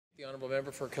The Honourable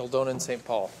Member for Kildonan St.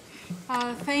 Paul.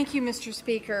 Thank you, Mr.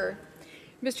 Speaker.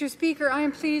 Mr. Speaker, I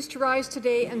am pleased to rise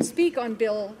today and speak on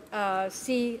Bill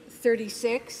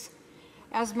C-36.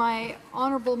 As my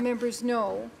honourable members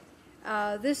know,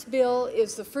 this bill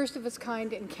is the first of its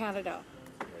kind in Canada.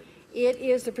 It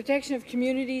is the Protection of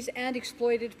Communities and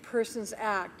Exploited Persons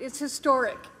Act. It's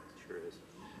historic. Sure is.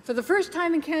 For the first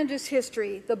time in Canada's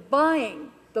history, the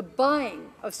buying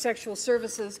of sexual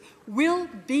services will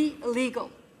be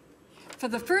illegal. For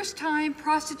the first time,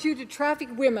 prostituted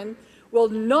trafficked women will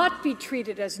not be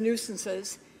treated as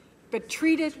nuisances, but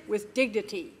treated with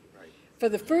dignity. Right. For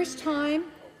the first time,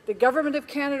 the Government of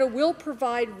Canada will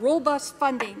provide robust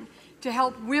funding to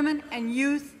help women and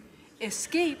youth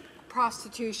escape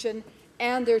prostitution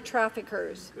and their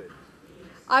traffickers. Good.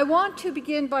 I want to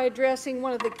begin by addressing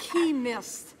one of the key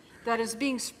myths that is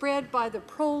being spread by the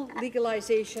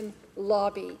pro-legalization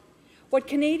lobby. What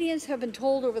Canadians have been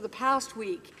told over the past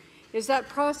week is that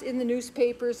in the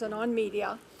newspapers and on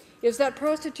media is that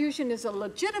prostitution is a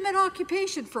legitimate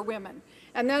occupation for women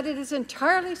and that it is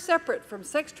entirely separate from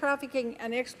sex trafficking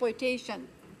and exploitation.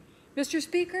 Mr.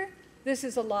 Speaker, this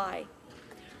is a lie.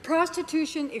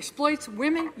 Prostitution exploits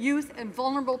women, youth, and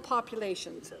vulnerable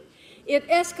populations. It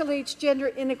escalates gender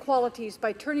inequalities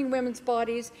by turning women's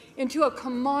bodies into a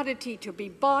commodity to be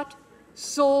bought,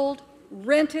 sold,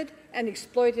 rented, and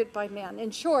exploited by men. In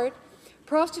short,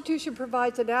 prostitution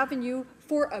provides an avenue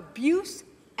for abuse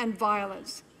and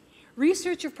violence.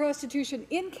 Research of prostitution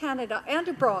in Canada and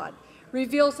abroad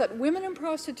reveals that women in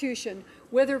prostitution,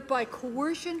 whether by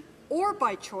coercion or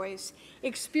by choice,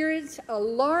 experience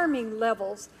alarming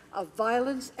levels of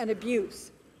violence and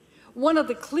abuse. One of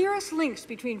the clearest links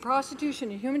between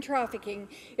prostitution and human trafficking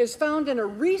is found in a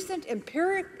recent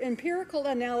empirical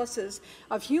analysis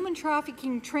of human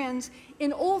trafficking trends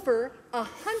in over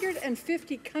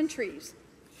 150 countries.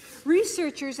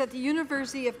 Researchers at the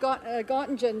University of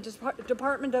Göttingen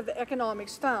Department of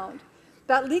Economics found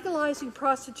that legalizing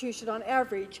prostitution on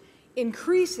average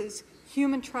increases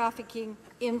human trafficking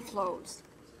inflows.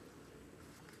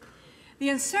 The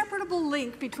inseparable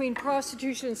link between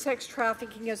prostitution and sex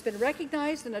trafficking has been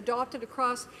recognized and adopted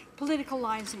across political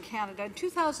lines in Canada. In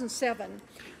 2007,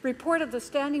 report of the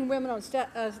Standing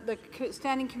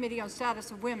Committee on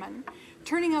Status of Women,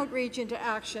 Turning Outrage into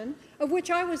Action, of which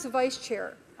I was the vice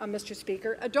chair, Mr.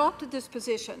 Speaker, adopted this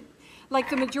position.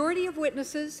 Like the majority of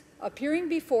witnesses appearing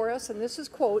before us, and this is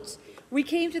quotes, we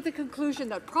came to the conclusion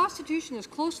that prostitution is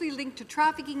closely linked to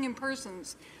trafficking in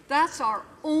persons. That's our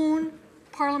own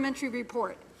parliamentary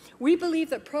report. We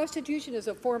believe that prostitution is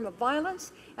a form of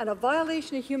violence and a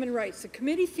violation of human rights. The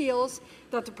committee feels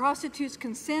that the prostitute's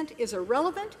consent is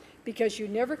irrelevant because you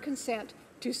never consent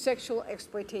to sexual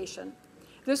exploitation.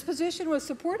 This position was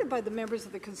supported by the members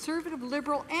of the Conservative,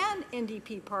 Liberal and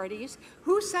NDP parties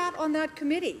who sat on that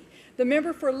committee. The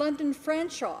member for London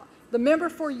Fanshawe, the member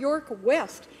for York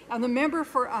West, and the member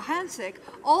for Ahansik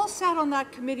all sat on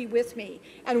that committee with me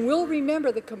and will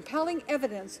remember the compelling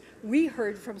evidence we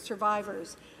heard from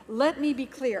survivors. Let me be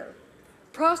clear.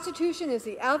 Prostitution is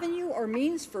the avenue or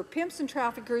means for pimps and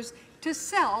traffickers to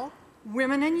sell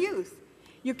women and youth.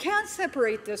 You can't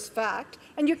separate this fact,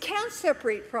 and you can't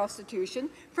separate prostitution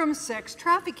from sex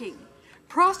trafficking.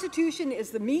 Prostitution is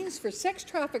the means for sex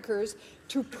traffickers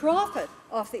to profit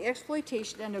off the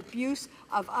exploitation and abuse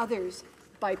of others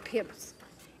by pimps.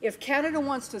 If Canada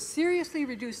wants to seriously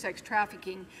reduce sex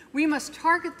trafficking, we must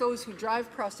target those who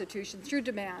drive prostitution through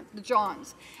demand, the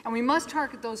Johns, and we must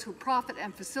target those who profit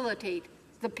and facilitate,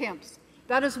 the pimps.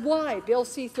 That is why Bill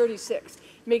C-36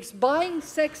 makes buying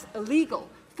sex illegal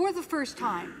for the first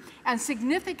time and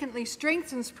significantly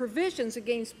strengthens provisions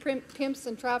against pimps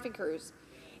and traffickers.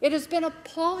 It has been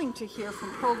appalling to hear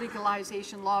from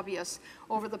pro-legalization lobbyists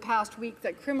over the past week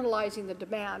that criminalizing the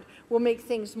demand will make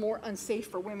things more unsafe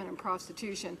for women in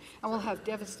prostitution and will have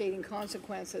devastating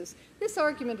consequences. This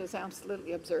argument is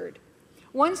absolutely absurd.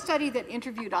 One study that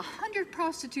interviewed 100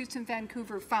 prostitutes in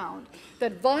Vancouver found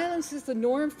that violence is the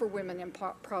norm for women in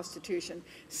prostitution.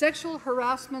 Sexual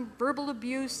harassment, verbal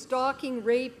abuse, stalking,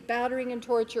 rape, battering, and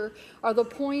torture are the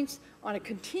points on a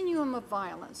continuum of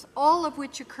violence, all of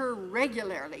which occur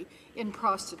regularly in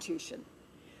prostitution.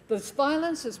 This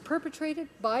violence is perpetrated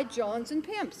by Johns and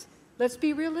pimps. Let's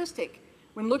be realistic.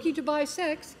 When looking to buy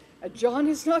sex, a John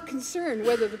is not concerned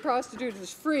whether the prostitute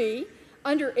is free,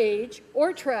 underage,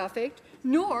 or trafficked,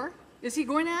 nor is he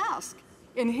going to ask.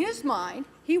 In his mind,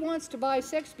 he wants to buy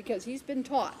sex because he's been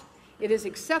taught it is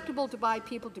acceptable to buy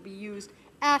people to be used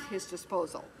at his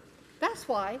disposal. That's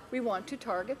why we want to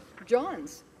target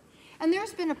Johns. And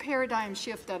there's been a paradigm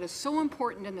shift that is so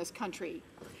important in this country.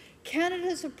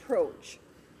 Canada's approach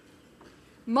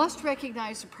must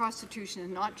recognize that prostitution is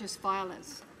not just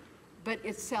violence, but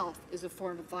itself is a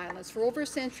form of violence. For over a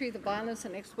century, the violence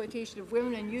and exploitation of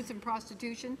women and youth in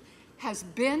prostitution has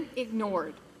been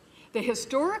ignored. The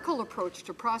historical approach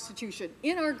to prostitution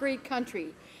in our great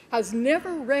country has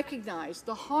never recognized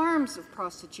the harms of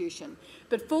prostitution,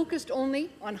 but focused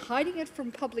only on hiding it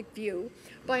from public view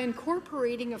by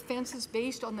incorporating offenses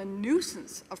based on the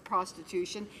nuisance of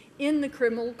prostitution in the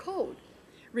criminal code.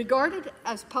 Regarded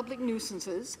as public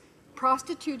nuisances,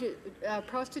 prostituted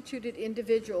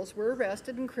individuals were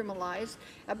arrested and criminalized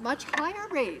at much higher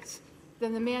rates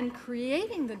than the men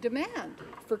creating the demand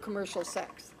for commercial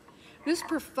sex. This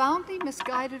profoundly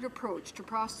misguided approach to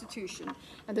prostitution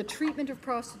and the treatment of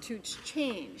prostitutes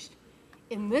changed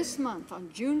in this month on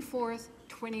June 4th,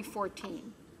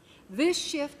 2014. This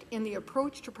shift in the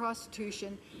approach to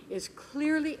prostitution is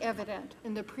clearly evident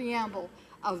in the preamble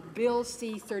of Bill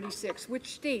C-36,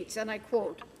 which states, and I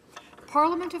quote,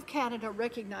 "Parliament of Canada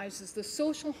recognizes the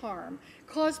social harm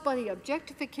caused by the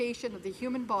objectification of the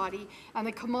human body and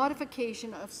the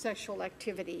commodification of sexual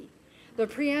activity." The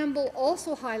preamble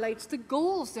also highlights the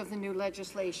goals of the new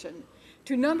legislation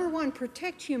to, number one,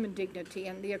 protect human dignity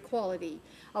and the equality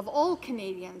of all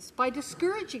Canadians by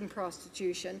discouraging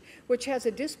prostitution, which has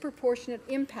a disproportionate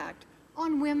impact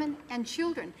on women and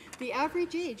children. The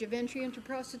average age of entry into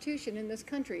prostitution in this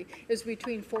country is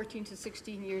between 14 to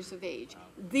 16 years of age.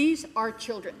 These are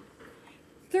children.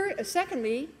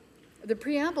 Secondly, the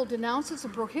preamble denounces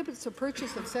and prohibits the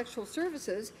purchase of sexual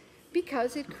services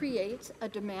because it creates a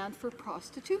demand for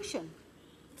prostitution.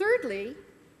 Thirdly,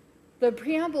 the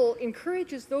preamble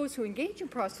encourages those who engage in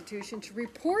prostitution to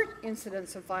report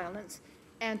incidents of violence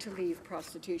and to leave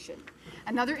prostitution.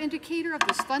 Another indicator of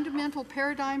this fundamental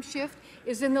paradigm shift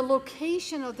is in the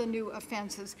location of the new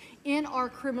offenses in our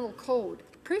criminal code.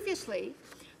 Previously,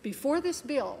 before this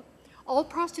bill, all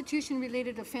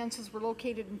prostitution-related offenses were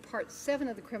located in Part 7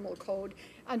 of the criminal code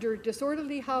under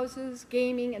disorderly houses,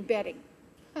 gaming, and betting.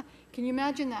 Can you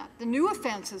imagine that? The new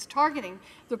offenses targeting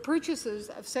the purchases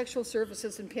of sexual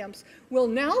services and pimps will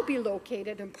now be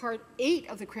located in Part 8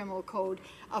 of the Criminal Code,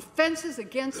 offenses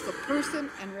against the person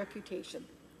and reputation.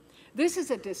 This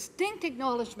is a distinct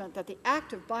acknowledgement that the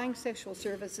act of buying sexual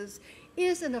services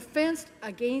is an offense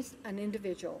against an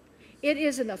individual. It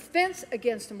is an offense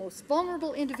against the most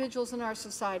vulnerable individuals in our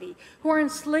society who are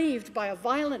enslaved by a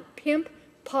violent pimp,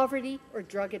 poverty, or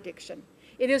drug addiction.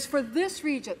 It is for this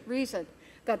reason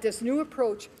that this new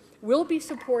approach will be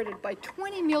supported by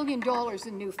 $20 million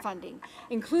in new funding,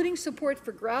 including support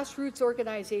for grassroots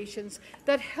organizations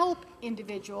that help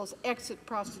individuals exit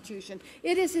prostitution.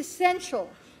 It is essential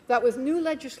that with new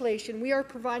legislation, we are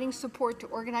providing support to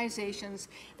organizations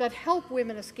that help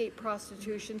women escape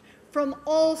prostitution from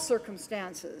all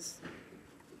circumstances.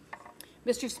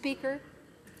 Mr. Speaker,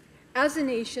 as a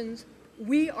nation,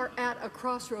 we are at a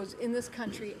crossroads in this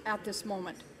country at this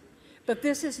moment. But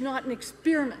this is not an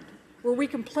experiment where we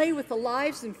can play with the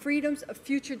lives and freedoms of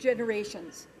future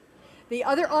generations. The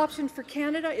other option for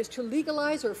Canada is to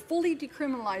legalize or fully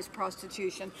decriminalize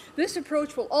prostitution. This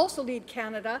approach will also lead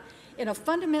Canada in a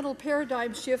fundamental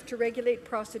paradigm shift to regulate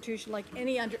prostitution like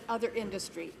any other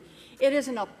industry. It is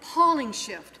an appalling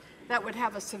shift that would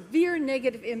have a severe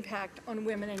negative impact on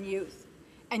women and youth.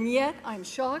 And yet, I'm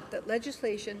shocked that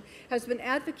legislation has been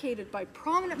advocated by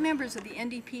prominent members of the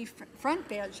NDP front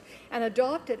bench and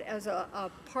adopted as a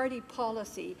party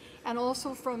policy, and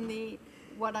also from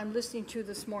what I'm listening to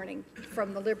this morning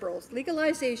from the Liberals.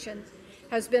 Legalization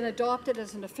has been adopted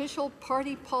as an official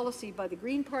party policy by the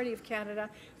Green Party of Canada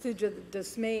to the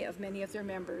dismay of many of their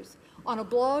members. On a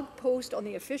blog post on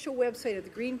the official website of the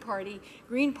Green Party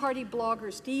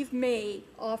blogger Steve May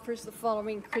offers the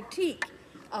following critique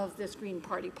of this Green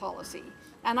Party policy,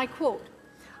 and I quote,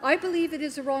 "I believe it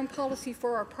is the wrong policy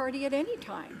for our party at any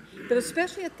time, but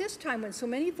especially at this time when so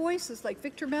many voices like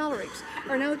Victor Mallory's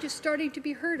are now just starting to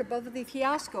be heard above the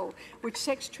fiasco which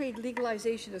sex trade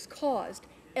legalization has caused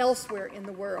elsewhere in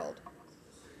the world."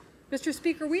 Mr.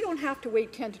 Speaker, we don't have to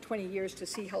wait 10 to 20 years to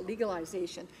see how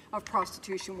legalization of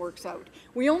prostitution works out.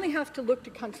 We only have to look to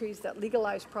countries that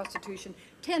legalized prostitution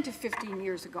 10 to 15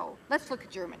 years ago. Let's look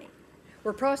at Germany,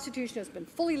 where prostitution has been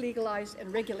fully legalized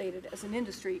and regulated as an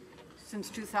industry since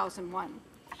 2001.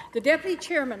 The deputy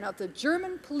chairman of the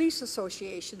German Police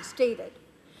Association stated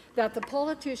that the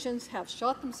politicians have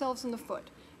shot themselves in the foot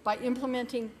by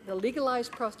implementing the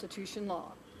legalized prostitution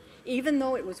law. Even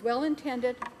though it was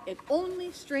well-intended, it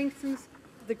only strengthens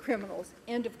the criminals,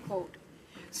 end of quote.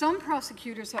 Some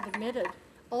prosecutors have admitted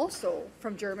also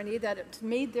from Germany that it's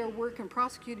made their work in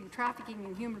prosecuting trafficking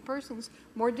in human persons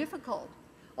more difficult.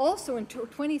 Also in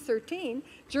 2013,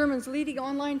 Germany's leading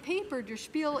online paper, Der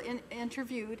Spiegel,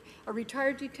 interviewed a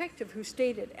retired detective who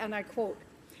stated, and I quote,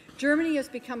 "Germany has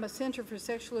become a center for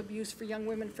sexual abuse for young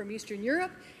women from Eastern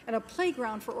Europe and a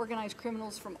playground for organized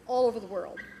criminals from all over the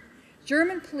world.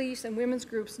 German police and women's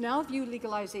groups now view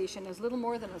legalization as little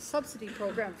more than a subsidy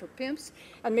program for pimps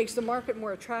and makes the market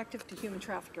more attractive to human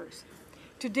traffickers.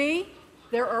 Today,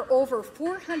 there are over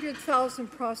 400,000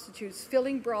 prostitutes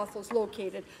filling brothels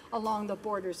located along the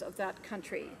borders of that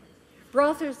country.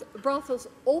 Brothels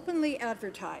openly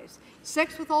advertise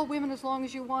sex with all women as long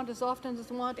as you want, as often as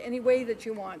you want, any way that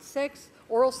you want. Sex,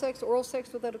 oral sex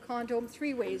without a condom,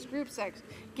 three ways, group sex,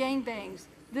 gangbangs.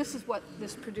 This is what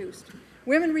this produced.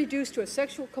 Women reduced to a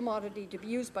sexual commodity to be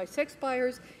used by sex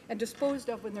buyers and disposed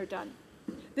of when they're done.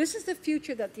 This is the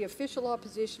future that the official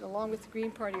opposition, along with the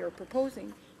Green Party, are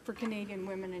proposing for Canadian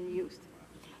women and youth.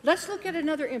 Let's look at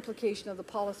another implication of the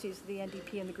policies of the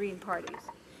NDP and the Green parties.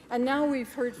 And now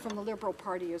we've heard from the Liberal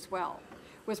Party as well.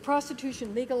 With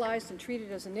prostitution legalized and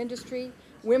treated as an industry,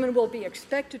 women will be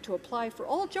expected to apply for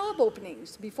all job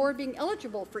openings before being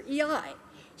eligible for EI.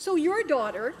 So your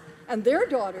daughter and their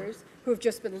daughters who have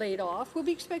just been laid off will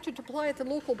be expected to apply at the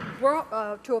local,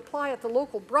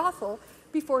 brothel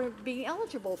before being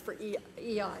eligible for EI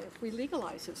if we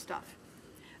legalize this stuff.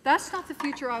 That's not the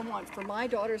future I want for my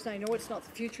daughters, and I know it's not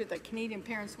the future that Canadian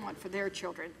parents want for their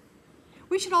children.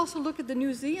 We should also look at the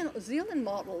New Zealand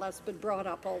model that's been brought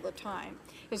up all the time.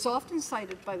 It's often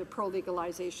cited by the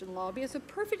pro-legalization lobby as a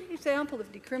perfect example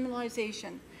of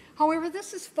decriminalization. However,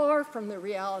 this is far from the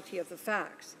reality of the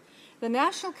facts. The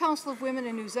National Council of Women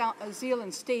in New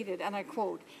Zealand stated, and I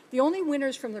quote, "The only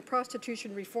winners from the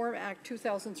Prostitution Reform Act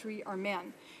 2003 are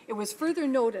men. It was further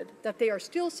noted that they are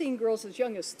still seeing girls as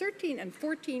young as 13 and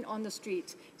 14 on the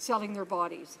streets selling their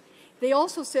bodies." They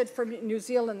also said from New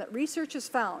Zealand that research has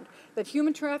found that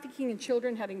human trafficking in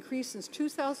children had increased since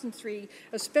 2003,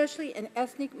 especially in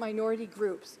ethnic minority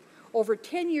groups. Over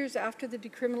 10 years after the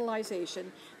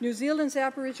decriminalization, New Zealand's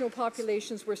Aboriginal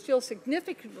populations were still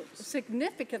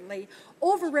significantly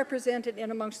overrepresented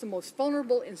in amongst the most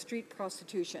vulnerable in street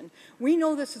prostitution. We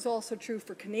know this is also true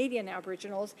for Canadian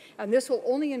Aboriginals, and this will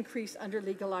only increase under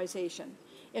legalization.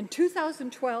 In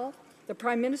 2012, the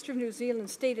Prime Minister of New Zealand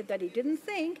stated that he didn't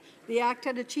think the Act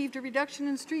had achieved a reduction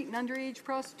in street and underage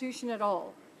prostitution at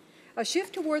all. A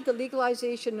shift toward the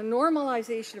legalization and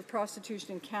normalization of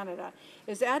prostitution in Canada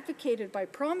is advocated by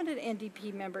prominent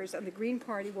NDP members, and the Green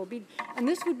Party and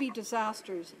this would be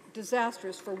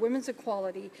disastrous for women's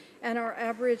equality and our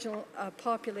Aboriginal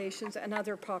populations and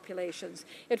other populations.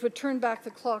 It would turn back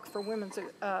the clock for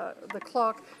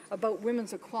about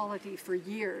women's equality for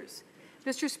years.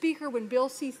 Mr. Speaker, when Bill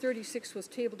C-36 was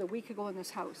tabled a week ago in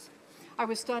this House, I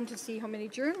was stunned to see how many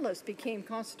journalists became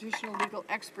constitutional legal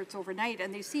experts overnight,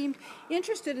 and they seemed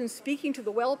interested in speaking to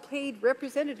the well-paid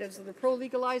representatives of the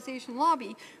pro-legalization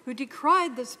lobby who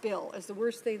decried this bill as the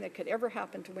worst thing that could ever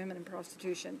happen to women in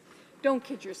prostitution. Don't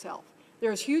kid yourself.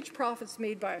 There's huge profits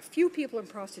made by a few people in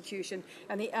prostitution,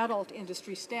 and the adult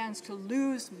industry stands to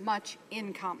lose much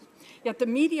income. Yet the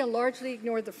media largely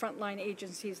ignored the frontline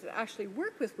agencies that actually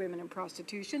work with women in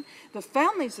prostitution, the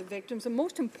families of victims, and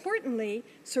most importantly,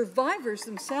 survivors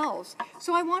themselves.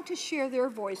 So I want to share their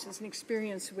voices and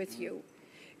experience with you.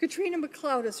 Katrina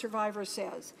McLeod, a survivor,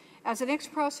 says, "As an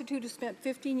ex-prostitute who spent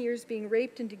 15 years being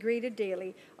raped and degraded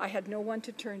daily, I had no one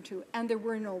to turn to, and there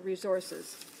were no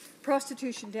resources.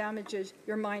 Prostitution damages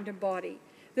your mind and body.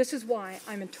 This is why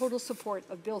I'm in total support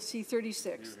of Bill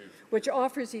C-36, which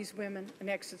offers these women an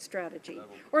exit strategy."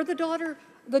 Or the daughter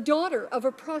of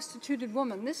a prostituted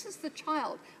woman. This is the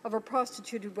child of a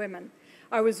prostituted woman.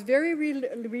 I was very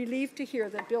relieved to hear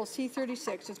that Bill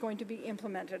C-36 is going to be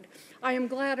implemented. I am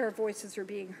glad our voices are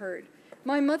being heard.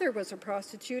 My mother was a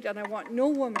prostitute, and I want no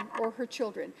woman or her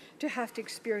children to have to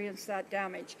experience that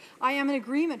damage. I am in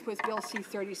agreement with Bill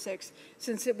C-36,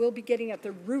 since it will be getting at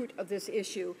the root of this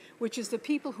issue, which is the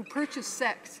people who purchase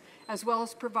sex, as well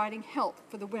as providing help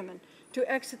for the women to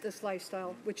exit this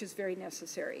lifestyle, which is very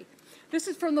necessary. This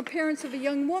is from the parents of a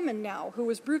young woman now who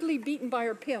was brutally beaten by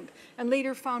her pimp and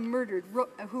later found murdered,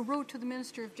 who wrote to the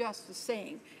Minister of Justice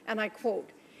saying, and I quote,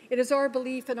 "It is our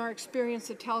belief and our experience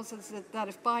that tells us that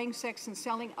if buying sex and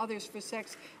selling others for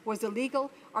sex was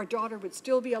illegal, our daughter would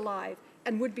still be alive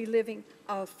and would be living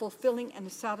a fulfilling and a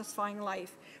satisfying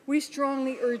life. We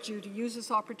strongly urge you to use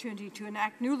this opportunity to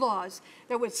enact new laws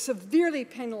that would severely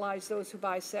penalize those who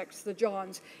buy sex, the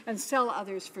Johns, and sell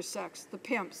others for sex, the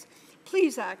pimps.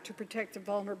 Please act to protect the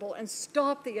vulnerable and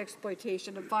stop the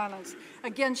exploitation of violence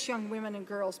against young women and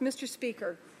girls." Mr.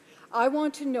 Speaker, I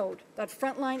want to note that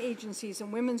frontline agencies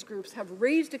and women's groups have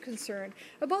raised a concern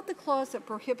about the clause that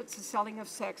prohibits the selling of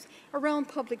sex around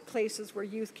public places where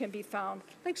youth can be found,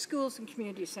 like schools and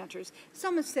community centers.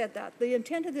 Some have said that. The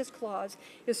intent of this clause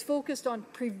is focused on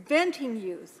preventing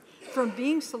youth from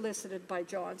being solicited by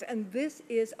Johns, and this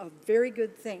is a very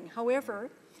good thing. However,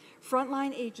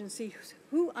 frontline agencies,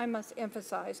 who I must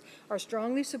emphasize, are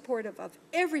strongly supportive of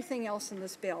everything else in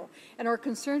this bill and are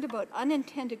concerned about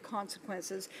unintended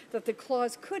consequences that the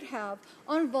clause could have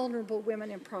on vulnerable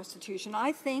women in prostitution.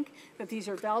 I think that these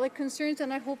are valid concerns,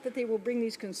 and I hope that they will bring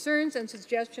these concerns and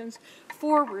suggestions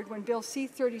forward when Bill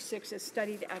C-36 is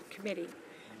studied at committee.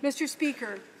 Mr.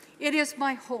 Speaker, it is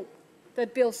my hope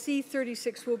that Bill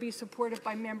C-36 will be supported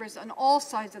by members on all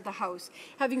sides of the House.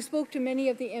 Having spoke to many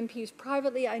of the MPs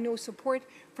privately, I know support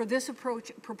for this approach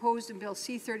proposed in Bill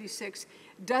C-36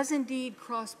 does indeed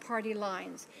cross party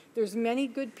lines. There's many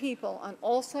good people on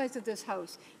all sides of this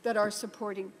House that are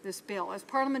supporting this bill. As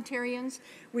parliamentarians,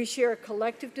 we share a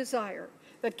collective desire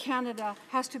that Canada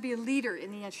has to be a leader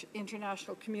in the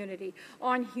international community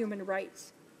on human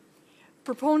rights.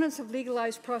 Proponents of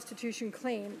legalized prostitution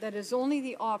claim that it is only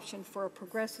the option for a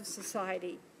progressive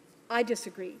society. I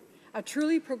disagree. A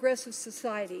truly progressive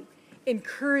society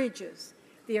encourages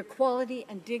the equality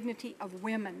and dignity of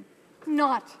women,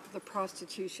 not the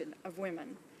prostitution of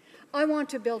women. I want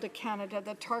to build a Canada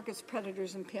that targets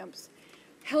predators and pimps,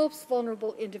 helps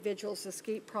vulnerable individuals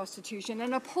escape prostitution,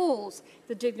 and upholds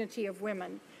the dignity of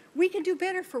women. We can do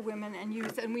better for women and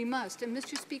youth, and we must. And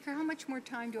Mr. Speaker, how much more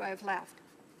time do I have left?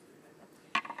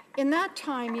 In that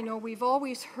time, you know, we've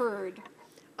always heard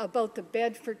about the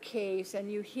Bedford case, and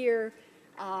you hear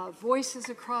voices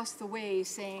across the way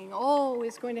saying, oh,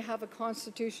 it's going to have a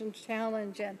constitutional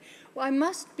challenge. And well, I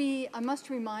must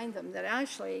remind them that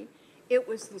actually it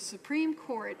was the Supreme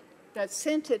Court that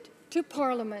sent it to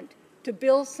Parliament to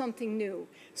build something new.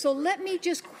 So let me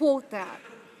just quote that.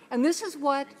 And this is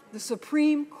what the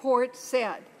Supreme Court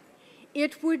said.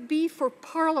 It would be for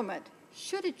Parliament,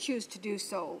 should it choose to do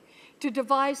so, to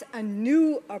devise a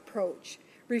new approach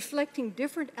reflecting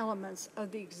different elements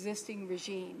of the existing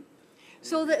regime.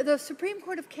 So the Supreme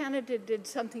Court of Canada did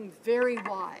something very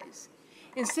wise.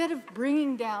 Instead of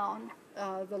bringing down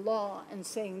the law and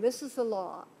saying this is the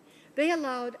law, they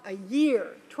allowed a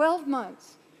year, 12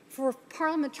 months, for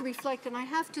Parliament to reflect. And I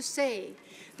have to say,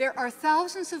 there are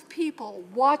thousands of people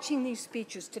watching these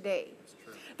speeches today.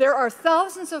 There are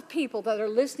thousands of people that are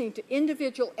listening to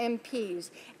individual MPs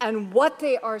and what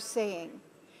they are saying.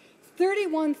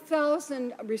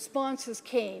 31,000 responses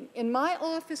came. In my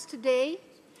office today,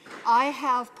 I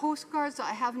have postcards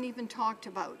I haven't even talked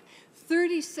about.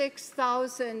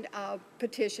 36,000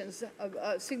 petitions,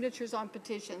 signatures on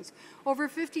petitions, over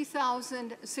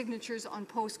 50,000 signatures on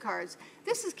postcards.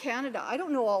 This is Canada. I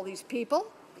don't know all these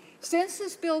people. Since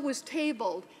this bill was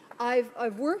tabled,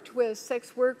 I've worked with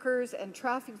sex workers and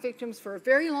traffic victims for a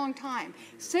very long time.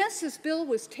 Since this bill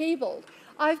was tabled,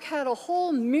 I've had a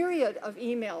whole myriad of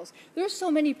emails. There's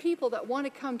so many people that want to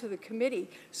come to the committee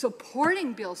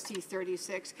supporting Bill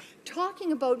C-36,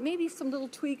 talking about maybe some little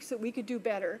tweaks that we could do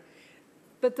better.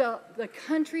 But the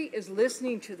country is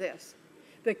listening to this.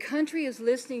 The country is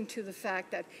listening to the fact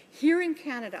that here in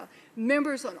Canada,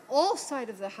 members on all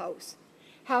sides of the House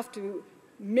have to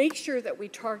make sure that we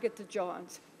target the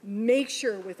Johns, make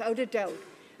sure, without a doubt,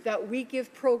 that we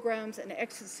give programs and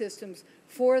exit systems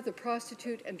for the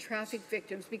prostitute and traffic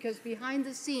victims, because behind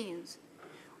the scenes,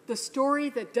 the story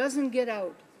that doesn't get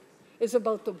out is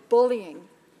about the bullying,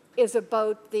 is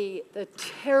about the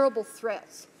terrible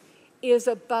threats, is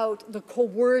about the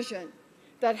coercion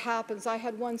that happens. I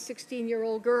had one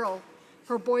 16-year-old girl.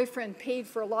 Her boyfriend paid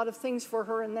for a lot of things for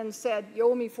her and then said, you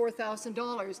owe me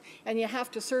 $4,000 and you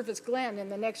have to service Glenn in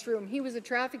the next room. He was a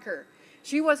trafficker.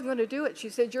 She wasn't going to do it. She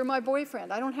said, you're my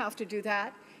boyfriend. I don't have to do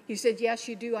that. He said, yes,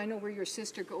 you do. I know where your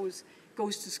sister goes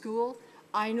to school.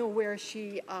 I know where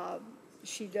she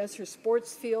does her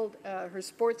sports field, her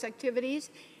sports activities.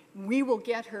 We will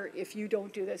get her if you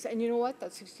don't do this. And you know what?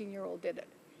 That 16-year-old did it.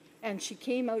 And she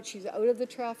came out. She's out of the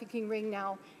trafficking ring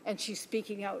now, and she's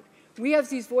speaking out. We have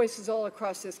these voices all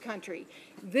across this country.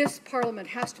 This Parliament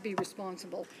has to be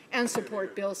responsible and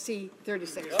support Bill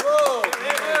C-36.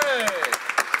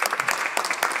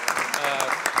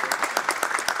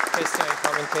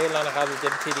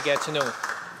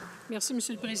 Merci,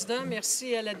 Monsieur le Président.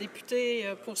 Merci à la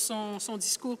députée pour son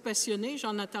discours passionné.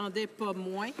 J'en attendais pas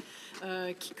moins.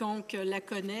 Quiconque la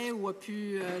connaît ou a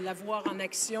pu la voir en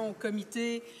action au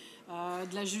comité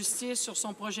de la justice sur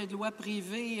son projet de loi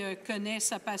privé connaît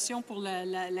sa passion pour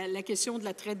la question de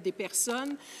la traite des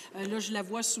personnes. Là, je la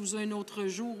vois sous un autre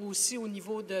jour aussi au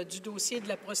niveau du dossier de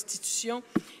la prostitution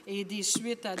et des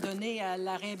suites à donner à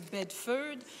l'arrêt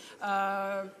Bedford.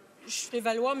 Je ferai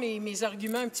valoir mes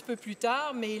arguments un petit peu plus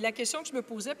tard, mais la question que je me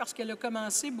posais, parce qu'elle a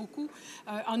commencé beaucoup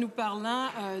en nous parlant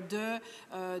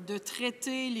de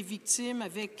traiter les victimes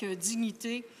avec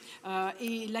dignité,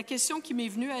 et la question qui m'est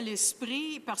venue à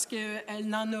l'esprit, parce qu'elle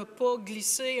n'en a pas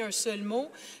glissé un seul mot,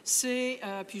 c'est,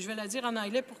 puis je vais la dire en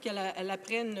anglais pour qu'elle la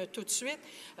prenne tout de suite,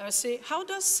 c'est « How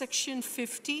does Section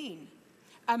 15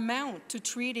 amount to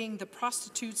treating the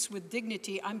prostitutes with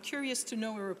dignity?" I'm curious to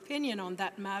know her opinion on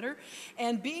that matter.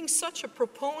 And being such a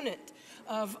proponent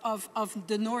of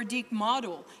the Nordic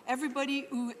model, everybody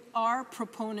who are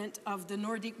proponent of the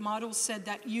Nordic model said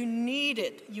that you need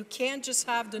it. You can't just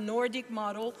have the Nordic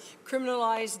model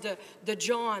criminalize the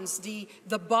Johns, the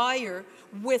buyer,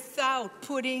 without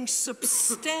putting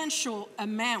substantial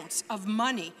amounts of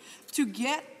money to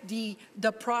get the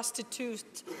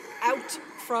prostitute out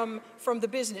from the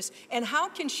business. And how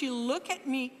can she look at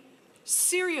me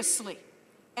seriously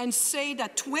and say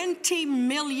that $20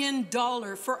 million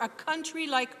for a country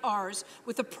like ours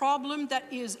with a problem that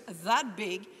is that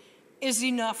big is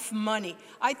enough money?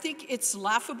 I think it's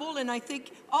laughable, and I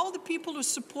think all the people who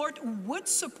would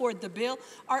support the bill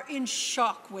are in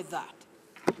shock with that.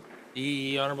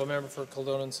 The honourable member for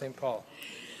Kildonan St. Paul.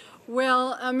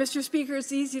 Well, Mr. Speaker,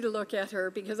 it's easy to look at her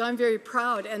because I'm very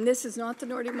proud, and this is not the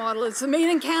Nordic model, it's the Made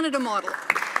in Canada model.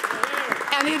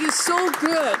 And it is so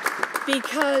good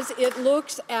because it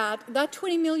looks at that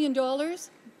 $20 million.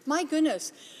 My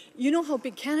goodness, you know how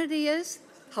big Canada is,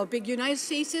 how big the United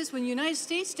States is? When the United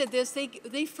States did this,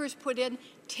 they first put in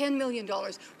 $10 million.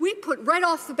 We put right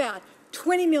off the bat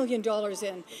 $20 million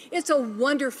in. It's a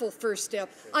wonderful first step.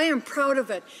 I am proud of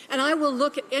it. And I will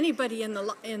look at anybody in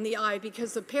the eye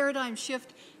because the paradigm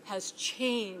shift has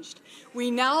changed. We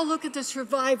now look at the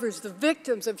survivors, the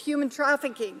victims of human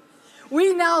trafficking.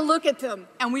 We now look at them,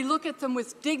 and we look at them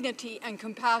with dignity and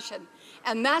compassion.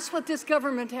 And that's what this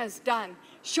government has done.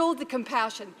 Showed the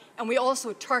compassion, and we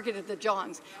also targeted the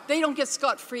Johns. They don't get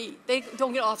scot-free. They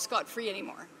don't get off scot-free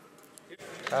anymore.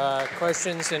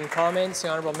 Questions and comments? The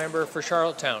honourable member for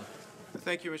Charlottetown.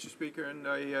 Thank you, Mr. Speaker, and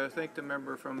I thank the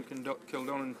member from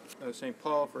Kildonan St.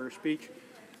 Paul for her speech.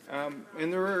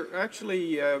 And there are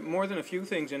actually more than a few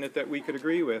things in it that we could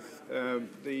agree with.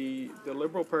 The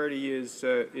Liberal Party is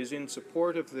in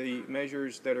support of the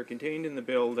measures that are contained in the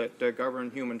bill that govern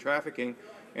human trafficking,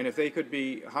 and if they could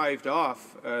be hived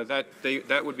off,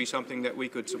 that would be something that we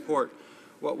could support.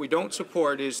 What we don't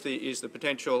support is the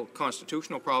potential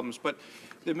constitutional problems. But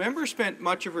the member spent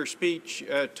much of her speech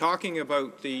talking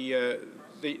about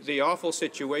the awful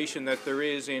situation that there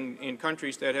is in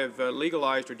countries that have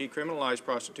legalized or decriminalized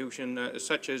prostitution,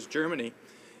 such as Germany.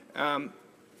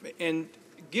 And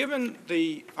given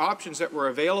the options that were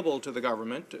available to the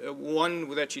government,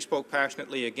 one that she spoke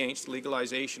passionately against,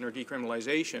 legalization or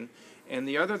decriminalization, and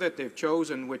the other that they've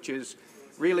chosen, which is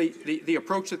really the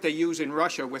approach that they use in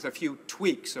Russia with a few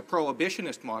tweaks, a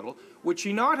prohibitionist model, would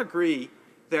she not agree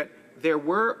that there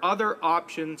were other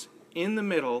options in the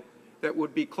middle that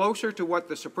would be closer to what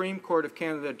the Supreme Court of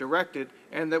Canada directed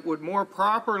and that would more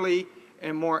properly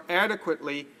and more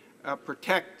adequately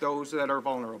protect those that are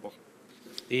vulnerable?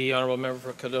 The honourable member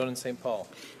for Kildonan St. Paul.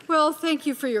 Well, thank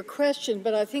you for your question,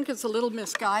 but I think it's a little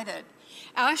misguided.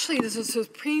 Actually, the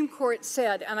Supreme Court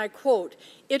said, and I quote,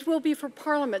 "It will be for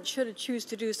Parliament, should it choose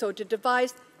to do so, to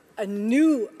devise a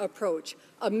new approach,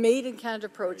 a made-in-Canada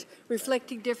approach,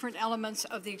 reflecting different elements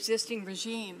of the existing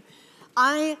regime."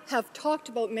 I have talked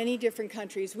about many different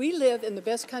countries. We live in the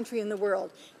best country in the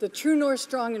world, the true north,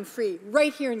 strong and free,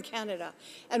 right here in Canada.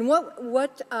 And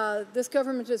what this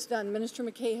government has done, Minister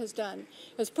McKay has done,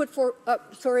 has put forward,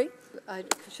 sorry, I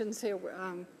shouldn't say,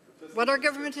 what our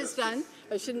government has done,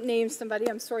 I shouldn't name somebody,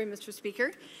 I'm sorry, Mr.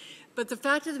 Speaker, but the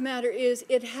fact of the matter is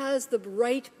it has the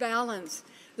right balance.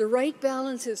 The right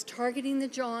balance is targeting the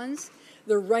Johns.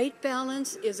 The right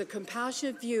balance is a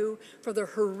compassionate view for the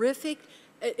horrific.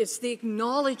 It's the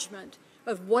acknowledgement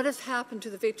of what has happened to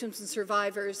the victims and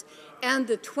survivors and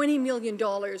the $20 million,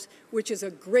 which is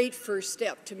a great first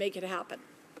step to make it happen.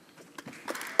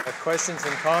 Questions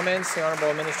and comments? The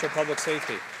Honourable Minister of Public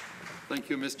Safety. Thank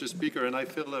you, Mr. Speaker, and I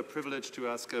feel privileged to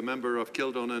ask a member of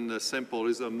Kildonan St. Paul,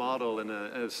 who's a model and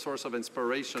a source of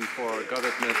inspiration for our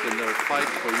government in their fight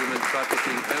for human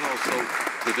trafficking and also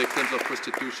the victims of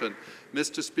prostitution.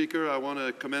 Mr. Speaker, I want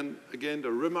to commend again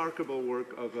the remarkable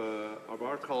work of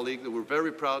our colleague. We're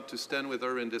very proud to stand with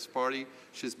her in this party.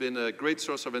 She's been a great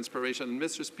source of inspiration. And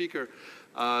Mr. Speaker,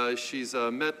 she's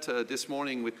met this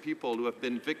morning with people who have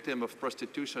been victims of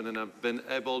prostitution and have been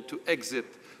able to exit.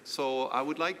 So I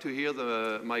would like to hear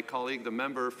my colleague, the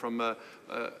member from,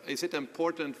 is it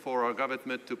important for our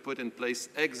government to put in place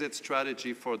exit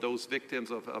strategy for those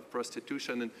victims of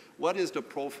prostitution? And what is the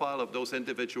profile of those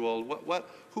individuals?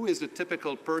 Who is the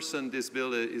typical person this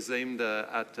bill is aimed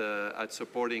at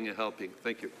supporting and helping?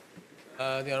 Thank you.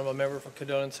 The honourable member for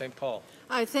Kildonan St. Paul.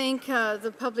 I thank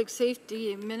the Public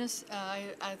Safety Minister,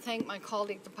 I thank my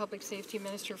colleague, the Public Safety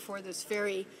Minister, for this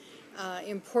very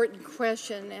important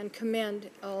question and commend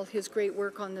all his great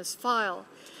work on this file.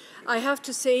 I have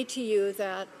to say to you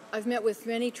that I've met with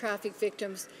many traffic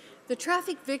victims. The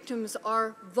traffic victims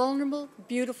are vulnerable,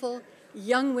 beautiful,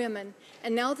 young women,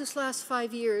 and now this last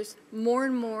 5 years, more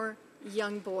and more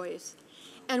young boys.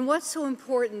 And what's so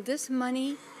important, this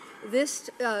money, this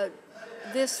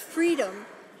freedom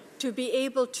to be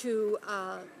able to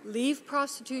leave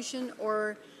prostitution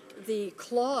or the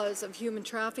claws of human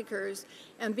traffickers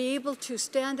and be able to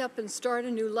stand up and start a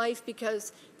new life,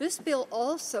 because this bill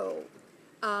also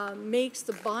makes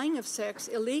the buying of sex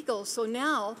illegal. So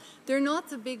now they're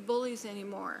not the big bullies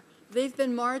anymore. They've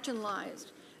been marginalized.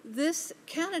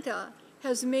 Canada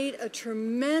has made a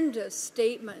tremendous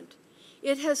statement.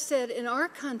 It has said in our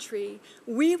country,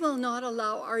 we will not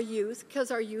allow our youth, because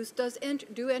our youth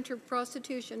do enter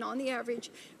prostitution on the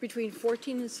average between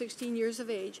 14 and 16 years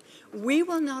of age. We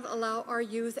will not allow our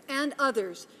youth and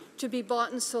others to be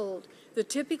bought and sold. The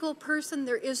typical person,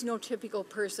 there is no typical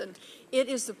person. It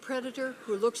is the predator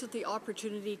who looks at the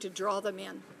opportunity to draw them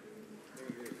in.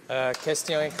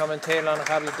 Question et commentaire,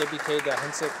 l'honorable député de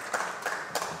Huntsic.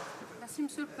 Merci,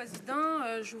 Monsieur le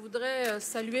Président. Je voudrais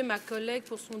saluer ma collègue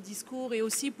pour son discours et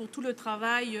aussi pour tout le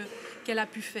travail qu'elle a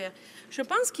pu faire. Je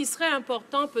pense qu'il serait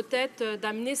important peut-être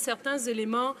d'amener certains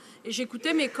éléments, et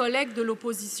j'écoutais mes collègues de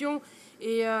l'opposition,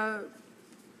 et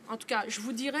en tout cas, je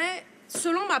vous dirais,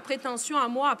 selon ma prétention à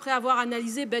moi, après avoir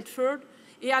analysé Bedford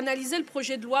et analysé le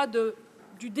projet de loi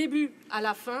du début à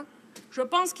la fin, je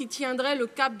pense qu'il tiendrait le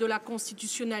cap de la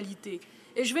constitutionnalité.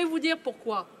 Et je vais vous dire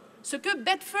pourquoi. Ce que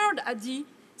Bedford a dit,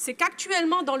 c'est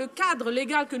qu'actuellement, dans le cadre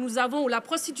légal que nous avons, où la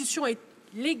prostitution est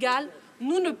légale,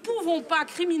 nous ne pouvons pas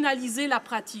criminaliser la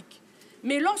pratique.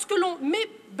 Mais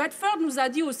Bedford nous a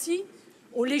dit aussi,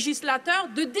 aux législateurs,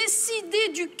 de décider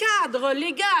du cadre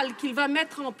légal qu'il va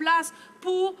mettre en place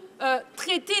pour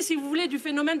traiter, si vous voulez, du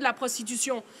phénomène de la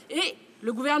prostitution. Et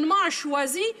le gouvernement a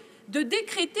choisi de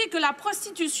décréter que la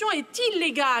prostitution est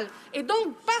illégale. Et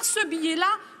donc, par ce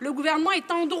biais-là, le gouvernement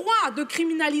est en droit de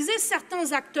criminaliser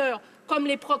certains acteurs, comme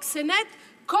les proxénètes,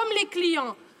 comme les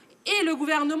clients. Et le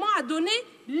gouvernement a donné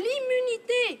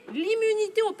l'immunité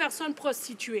aux personnes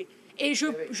prostituées. Et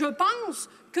je pense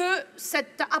que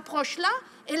cette approche-là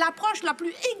est l'approche la plus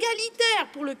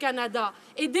égalitaire pour le Canada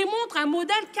et démontre un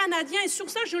modèle canadien, et sur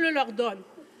ça, je le leur donne.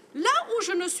 Là où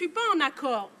je ne suis pas en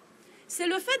accord, c'est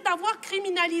le fait d'avoir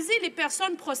criminalisé les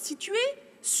personnes prostituées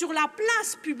sur la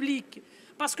place publique.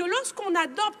 Parce que lorsqu'on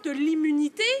adopte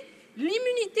l'immunité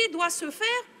doit se faire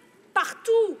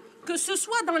partout, que ce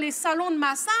soit dans les salons de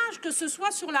massage, que ce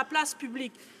soit sur la place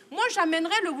publique. Moi,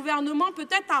 j'amènerais le gouvernement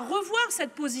peut-être à revoir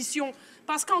cette position,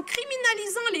 parce qu'en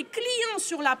criminalisant les clients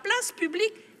sur la place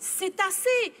publique, c'est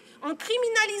assez. En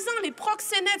criminalisant les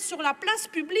proxénètes sur la place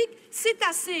publique, c'est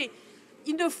assez.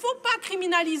 Il ne faut pas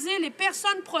criminaliser les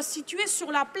personnes prostituées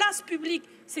sur la place publique.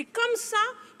 C'est comme ça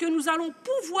que nous allons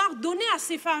pouvoir donner à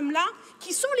ces femmes-là,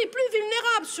 qui sont les plus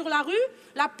vulnérables sur la rue,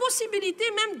 la possibilité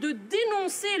même de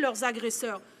dénoncer leurs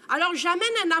agresseurs. Alors j'amène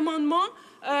un amendement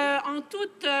en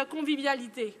toute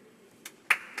convivialité.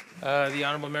 The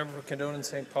honourable member for Kildonan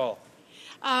St. Paul.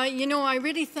 You know, I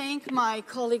really thank my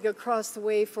colleague across the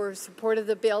way for support of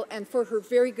the bill and for her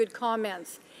very good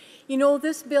comments. You know,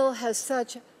 this bill has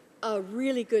such a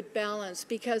really good balance,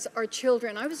 because our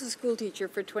children, I was a school teacher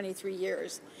for 23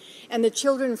 years, and the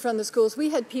children from the schools, we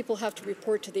had people have to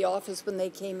report to the office when they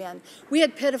came in. We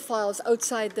had pedophiles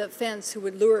outside the fence who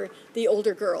would lure the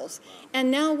older girls.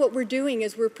 And now what we're doing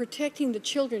is we're protecting the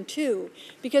children too,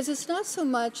 because it's not so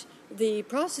much the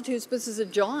prostitutes business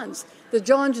at John's. The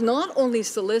Johns not only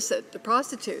solicit the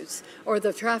prostitutes or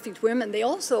the trafficked women, they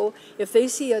also, if they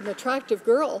see an attractive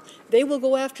girl, they will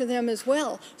go after them as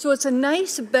well. So it's a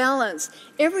nice balance.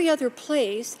 Every other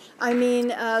place, I mean,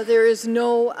 there is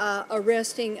no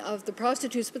arresting of the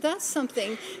prostitutes, but that's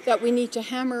something that we need to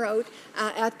hammer out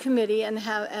at committee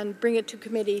and bring it to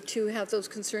committee to have those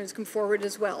concerns come forward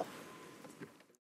as well.